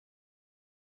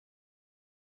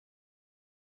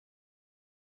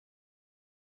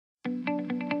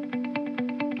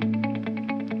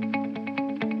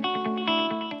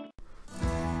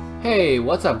Hey,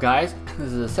 what's up guys?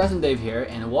 This is Assassin Dave here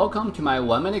and welcome to my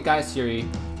 1-minute guide series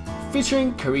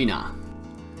featuring Karina.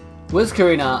 With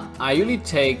Karina, I usually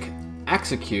take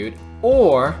Execute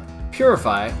or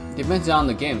Purify, depending on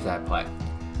the games that I play.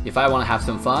 If I want to have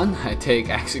some fun, I take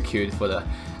Execute for the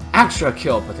extra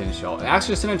kill potential. It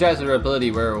actually synergizes their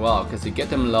ability very well because you get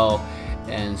them low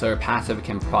and so your passive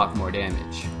can proc more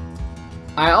damage.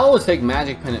 I always take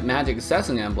Magic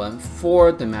Assassin Emblem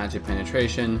for the magic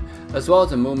penetration, as well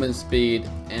as the movement speed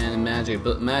and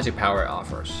magic power it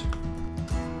offers.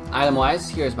 Item wise,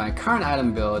 here's my current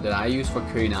item build that I use for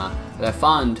Karina that I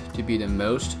found to be the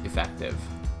most effective.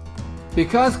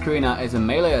 Because Karina is a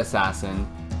melee assassin,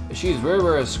 she's very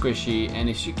squishy, and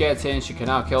if she gets in, she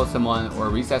cannot kill someone or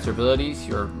resets her abilities,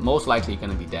 you're most likely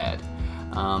going to be dead.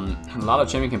 A lot of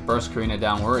champions can burst Karina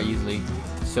down very easily,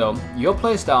 so your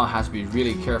playstyle has to be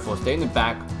really careful. Stay in the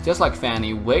back, just like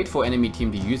Fanny, wait for enemy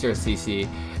team to use their CC,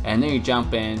 and then you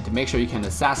jump in to make sure you can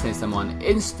assassinate someone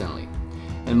instantly.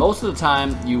 And most of the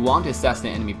time, you want to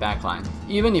assassinate enemy backline.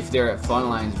 Even if their front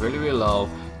line is really low,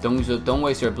 don't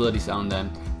waste your abilities on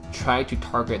them. Try to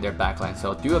target their backline.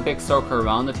 So do a big circle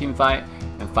around the team fight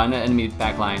and find an enemy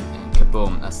backline and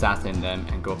kaboom, assassinate them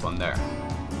and go from there.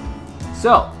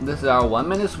 So this is our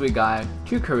 1-minute sweet guide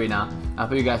to Karina. I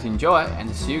hope you guys enjoy and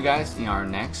see you guys in our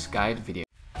next guide video.